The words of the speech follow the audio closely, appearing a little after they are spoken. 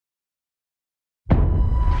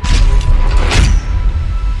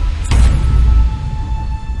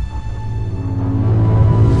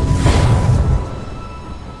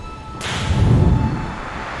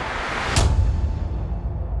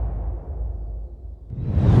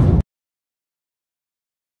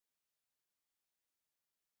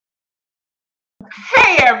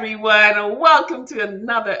everyone. Welcome to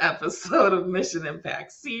another episode of Mission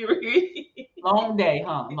Impact Series. Long day,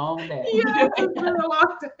 huh? Long day. Yes, it's been a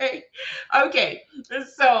long day. Okay,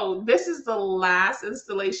 so this is the last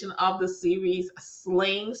installation of the series,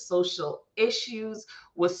 Slaying Social Issues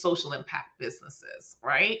with Social Impact Businesses,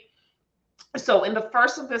 right? So, in the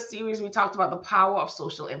first of this series, we talked about the power of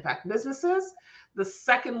social impact businesses. The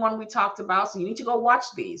second one we talked about, so you need to go watch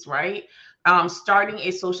these, right? Starting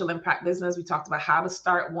a social impact business. We talked about how to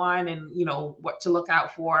start one and what to look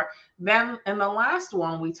out for. Then, in the last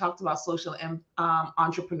one, we talked about social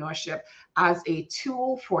entrepreneurship as a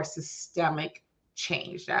tool for systemic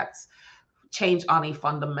change. That's change on a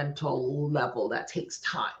fundamental level that takes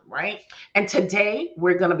time, right? And today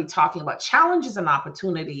we're going to be talking about challenges and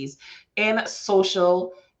opportunities in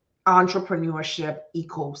social entrepreneurship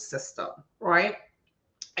ecosystem, right?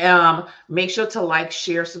 Make sure to like,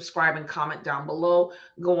 share, subscribe, and comment down below.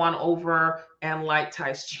 Go on over and like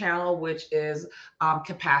Ty's channel, which is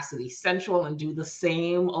Capacity Central, and do the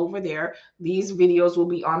same over there. These videos will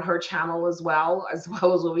be on her channel as well as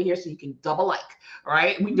over here, so you can double like.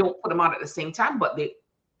 Right? We don't put them on at the same time, but they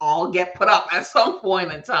all get put up at some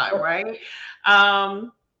point in time, right?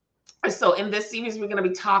 So in this series, we're going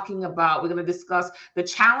to discuss the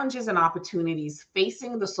challenges and opportunities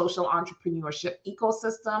facing the social entrepreneurship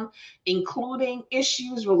ecosystem, including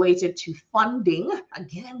issues related to funding.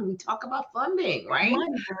 Again, we talk about funding, right?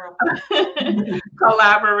 Money, girl.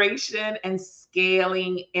 Collaboration and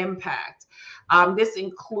scaling impact. This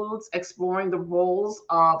includes exploring the roles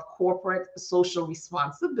of corporate social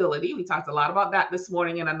responsibility. We talked a lot about that this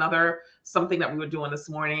morning in something that we were doing this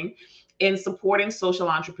morning, in supporting social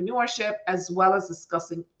entrepreneurship, as well as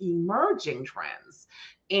discussing emerging trends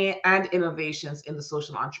and innovations in the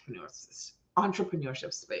social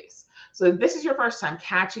entrepreneurship space. So if this is your first time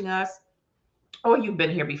catching us, or you've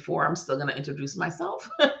been here before, I'm still going to introduce myself,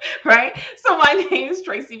 right? So my name is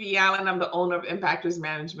Tracy V. Allen. I'm the owner of Impactors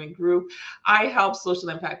Management Group. I help social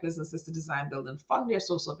impact businesses to design, build, and fund their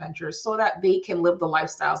social ventures so that they can live the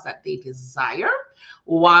lifestyles that they desire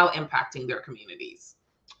while impacting their communities.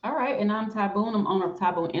 All right, and I'm Ty Boone. I'm owner of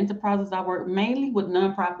Ty Boone Enterprises. I work mainly with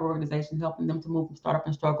nonprofit organizations, helping them to move from startup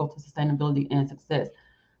and struggle to sustainability and success.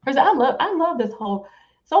 Because I love this whole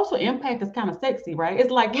social impact is kind of sexy, right? It's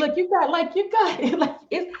like, look, like it's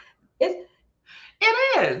It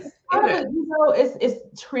is.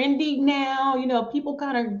 it's trendy now. People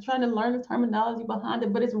kind of trying to learn the terminology behind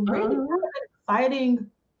it, but it's really kind of an exciting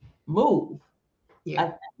move.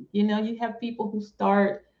 Yeah. You have people who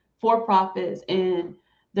start for profits and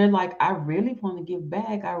they're like, I really want to give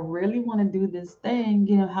back. I really want to do this thing.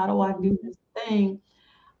 How do I do this thing?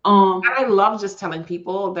 And I love just telling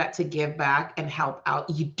people that to give back and help out,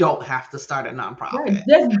 you don't have to start a Right, nonprofit,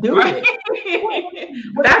 just do right? it.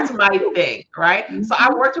 That's my thing, right? So I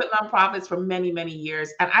Mhm. worked with nonprofits for many, many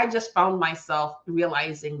years, and I just found myself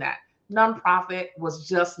realizing that nonprofit was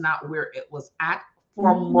just not where it was at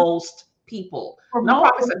for Mhm. most people. For most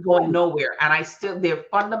Nonprofits are going nowhere, and they're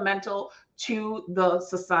fundamental to the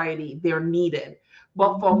society. They're needed.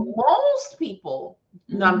 But for Mhm. most people,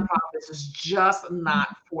 Mhm. nonprofits is just not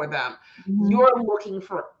for them. Mhm. You're looking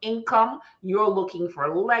for income, you're looking for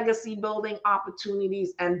legacy building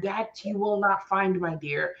opportunities, and that you will not find, my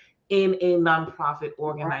dear, in a nonprofit Right,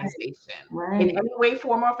 organization. In right. any way,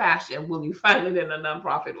 form, or fashion will you find it in a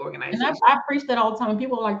nonprofit And I, organization. I preach that all the time. And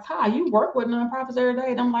people are like, Ty, you work with nonprofits every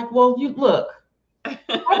day. And I'm like, well, you look,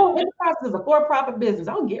 Tribal Enterprise is a for-profit business.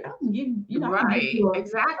 I can give Right, you a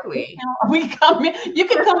exactly. discount. We come in, you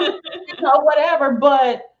can come in, whatever.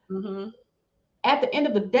 But Hmm. at the end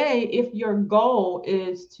of the day, if your goal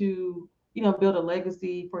is to, build a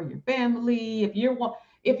legacy for your family,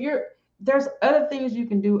 if you're, there's other things you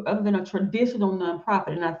can do other than a traditional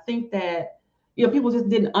nonprofit. And I think that, people just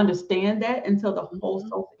didn't understand that until the whole Hmm.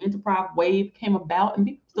 social enterprise wave came about. And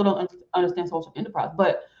people still don't understand social enterprise.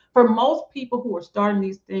 But for most people who are starting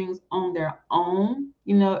these things on their own,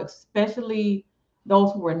 especially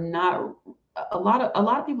those who are not, a lot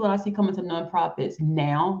of people that I see coming to nonprofits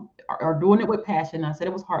now are doing it with passion. I said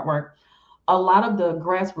it was hard work. A lot of the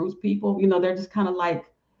grassroots people, they're just kind of like,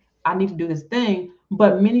 I need to do this thing.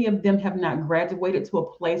 But many of them have not graduated to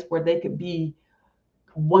a place where they could be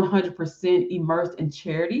 100% immersed in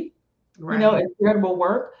charity, Right. and charitable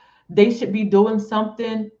work. They should be doing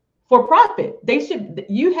something for profit.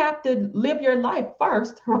 You have to live your life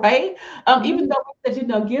first, right? Even Mhm. though we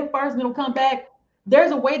said, give first and it'll come back.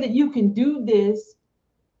 There's a way that you can do this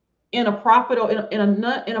in a profit or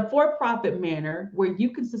in a for-profit manner where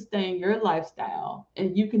you can sustain your lifestyle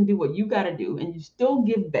and you can do what you got to do and you still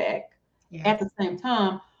give back at the Yes. same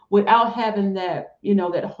time without having that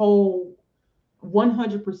that whole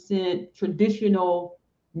 100% traditional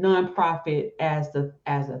nonprofit as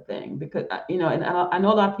a thing, because and I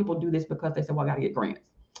know a lot of people do this because they say, well, I got to get grants.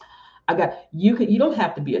 You don't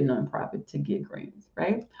have to be a nonprofit to get grants,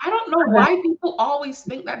 right? I don't know why people always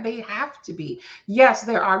think that they have to be. Yes,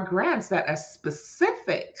 there are grants that are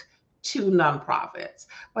specific to nonprofits,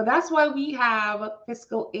 but that's why we have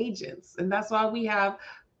fiscal agents, and that's why we have,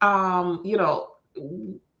 you know,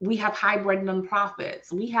 we have hybrid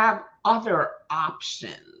nonprofits. We have other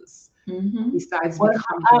options Mm-hmm. besides What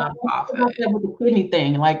becoming a I nonprofit. about that with the kidney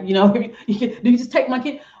thing, like, do you just take my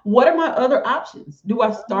kid? What are my other options? Do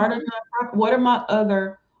I start a nonprofit? What are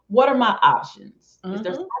my options? Is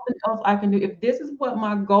there Hmm. something else I can do? If this is what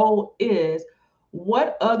my goal is,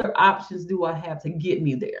 what other options do I have to get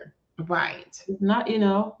me there? Right. It's not,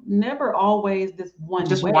 never always this one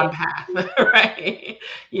Just way. one path, right?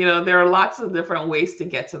 There are lots of different ways to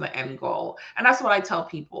get to the end goal. And that's what I tell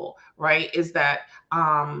people, right? Is that,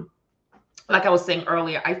 like I was saying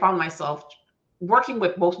earlier, I found myself working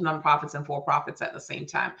with both nonprofits and for profits at the same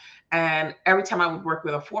time. And every time I would work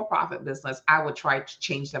with a for profit business, I would try to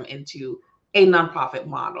change them into a nonprofit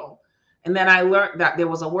model. And then I learned that there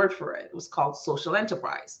was a word for it. It was called social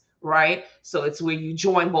enterprise, right? So it's where you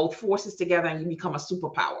join both forces together and you become a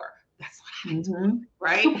superpower. That's what I like to Mm-hmm.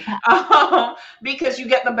 right? Super. Because you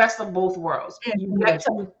get the best of both worlds. You get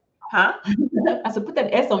to, huh? I said, put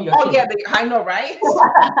that S on your Oh yeah, chest. I know, right?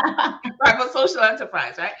 Right, but social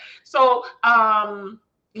enterprise, right? So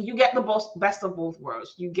you get the best of both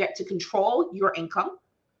worlds. You get to control your income,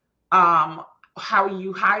 um, how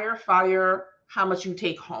you hire, fire, how much you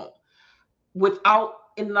take home. Without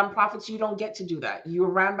in nonprofits, you don't get to do that. You're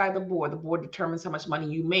ran by the board. The board determines how much money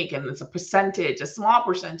you make, and it's a percentage, a small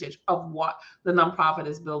percentage of what the nonprofit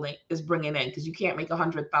is bringing in. Because you can't make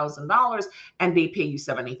 $100,000 and they pay you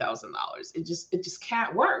 $70,000. It just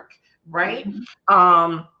can't work, right? Mhm.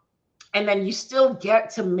 Um, and then you still get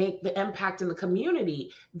to make the impact in the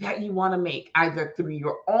community that you want to make, either through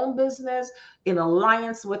your own business, in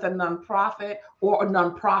alliance with a nonprofit or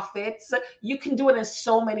nonprofits. You can do it in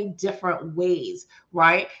so many different ways,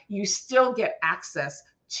 right? You still get access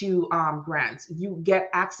to grants. You get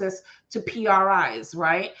access to PRIs,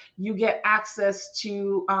 right? You get access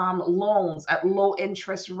to loans at low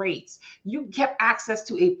interest rates. You get access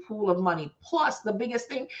to a pool of money. Plus, the biggest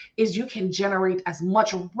thing is you can generate as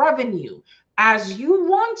much revenue as you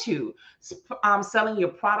want to, selling your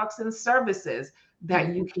products and services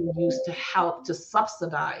that you can use to help to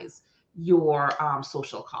subsidize your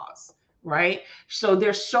social cause, right? So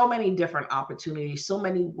there's so many different opportunities, so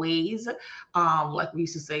many ways. Like we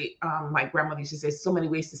used to say, my grandmother used to say, so many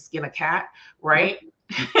ways to skin a cat, Yep. right?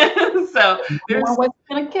 So One there's way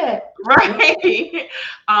to get. Yep. right.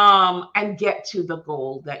 And get to the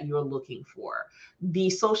goal that you're looking for. The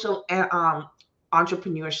social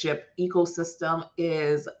entrepreneurship ecosystem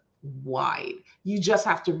is wide. You just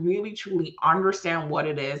have to really truly understand what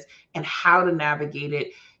it is and how to navigate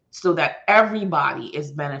it so that everybody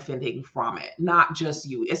is benefiting from it, not just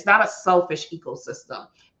you. It's not a selfish ecosystem,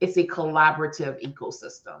 it's a collaborative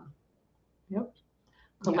ecosystem. Yep.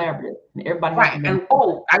 Yeah. Collaborative. And everybody has Right. to be. And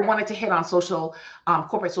oh, I wanted to hit on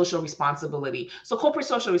corporate social responsibility. So corporate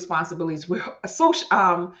social responsibilities, where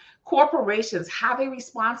corporations have a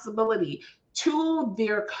responsibility to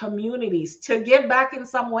their communities to give back in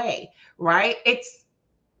some way, right?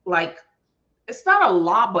 Like it's not a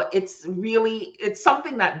law, but it's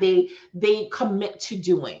something that they commit to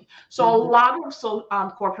doing. So a Mhm. lot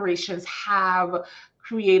of corporations have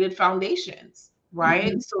created foundations,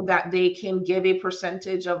 right? Mhm. So that they can give a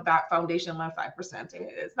percentage of that foundation, like 5%.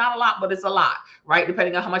 It's not a lot, but it's a lot, right?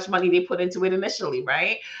 Depending on how much money they put into it initially,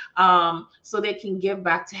 right? So they can give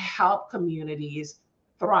back to help communities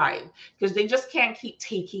thrive, because they just can't keep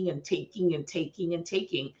taking and taking and taking and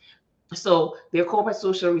taking. So their corporate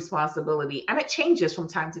social responsibility, and it changes from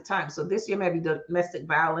time to time. So this year might be domestic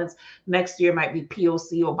violence, next year might be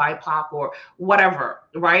POC or BIPOC or whatever,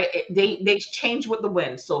 right? They change with the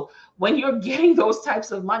wind. So when you're getting those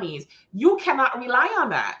types of monies, you cannot rely on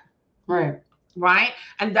that, Right. right?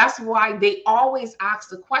 And that's why they always ask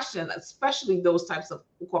the question, especially those types of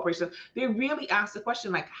corporations. They really ask the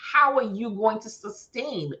question, like, how are you going to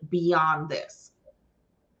sustain beyond this?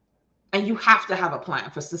 And you have to have a plan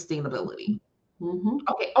for sustainability. Mhm.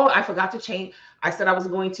 Okay. Oh, I forgot to change. I said I was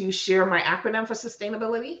going to share my acronym for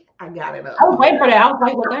sustainability. I got it I up. was waiting for that. I was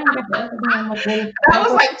like, well, dang, got the acronym. I'm like, well, That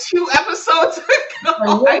was like 2 episodes ago.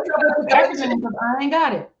 I what's up with this forgot to acronym? Because I ain't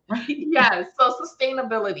got it. Right. yes. So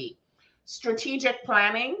sustainability, strategic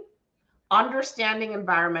planning, understanding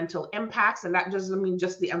environmental impacts, and that doesn't mean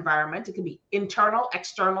just the environment. It could be internal,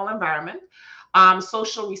 external environment,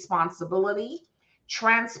 social responsibility,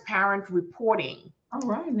 transparent reporting, All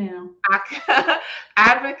right now.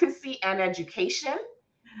 advocacy and education,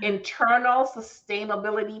 internal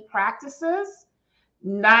sustainability practices,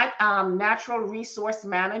 natural resource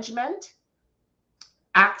management,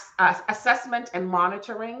 assessment and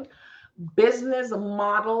monitoring, business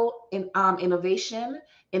model innovation,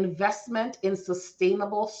 investment in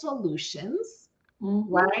sustainable solutions,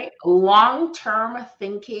 Mm-hmm. right? Long term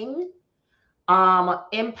thinking,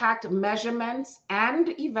 impact measurements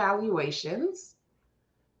and evaluations,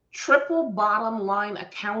 triple bottom line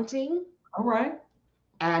accounting, All right.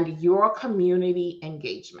 and your community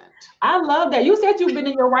engagement. I love that. You said you've been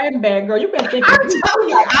in your writing bag, girl. You've been thinking I'm deep. telling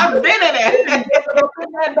You you, like, I've been in this is it.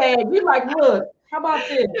 in that bag. You like, look, how about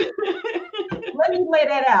this? Let me lay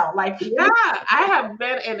that out. Like, Yeah, I have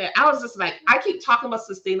been in it. I was just like, I keep talking about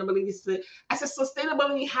sustainability. I said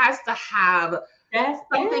sustainability has to have that's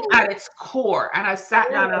something it. at its core. And I sat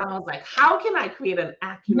down and I was like, how can I create an Now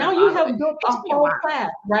accurate you model? have It built a takes me a whole while. class,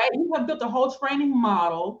 right? You have built a whole training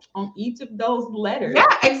model on each of those letters. Yeah,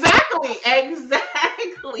 exactly.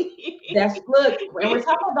 Exactly. That's look, and we're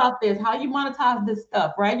talking about this, how you monetize this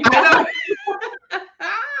stuff, right? You I got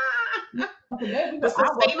know. today The our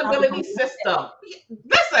workshop is sustainability on system.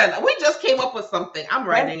 Listen, we just came up with something. I'm that's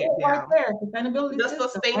writing it it right down. there, sustainability The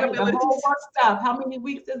system, right? The sustainability whole system. workshop. How many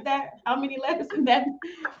weeks is that? How many letters is that?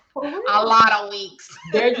 For A real. lot of weeks.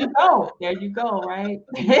 There you go. There you go, right?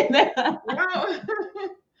 No.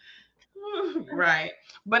 Right.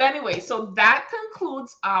 But anyway, so that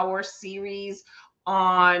concludes our series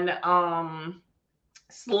on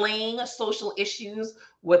slaying social issues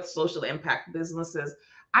with social impact businesses.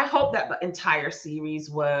 I hope that the entire series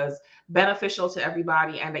was beneficial to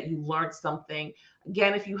everybody and that you learned something.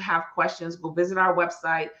 Again, if you have questions, go visit our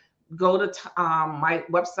website. Go to my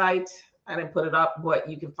website. I didn't put it up, but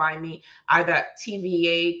you can find me either at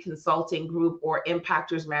TVA Consulting Group or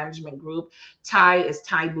Impactors Management Group. Ty is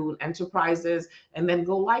Ty Boone Enterprises. And then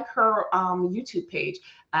go like her YouTube page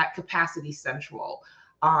at Capacity Central.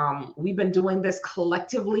 We've been doing this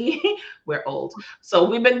collectively. We're old. So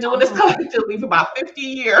we've been doing this collectively for about 50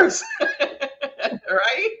 years,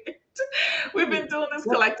 right? We've been doing this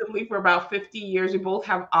collectively for about 50 years. We both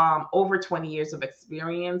have over 20 years of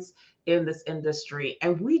experience in this industry.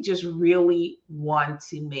 And we just really want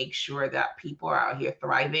to make sure that people are out here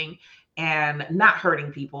thriving and not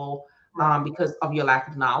hurting people because of your lack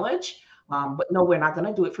of knowledge. But no, we're not going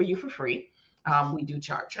to do it for you for free. We do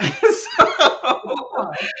charge.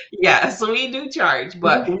 So, yeah, so we do charge,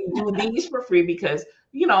 but we do these for free because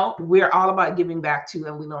we're all about giving back to,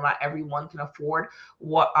 and we know not everyone can afford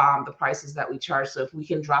what the prices that we charge. So if we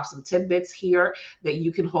can drop some tidbits here that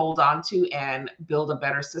you can hold on to and build a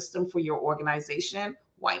better system for your organization,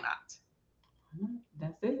 why not?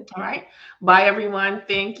 That's it. All right. Bye everyone.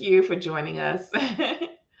 Thank you for joining us.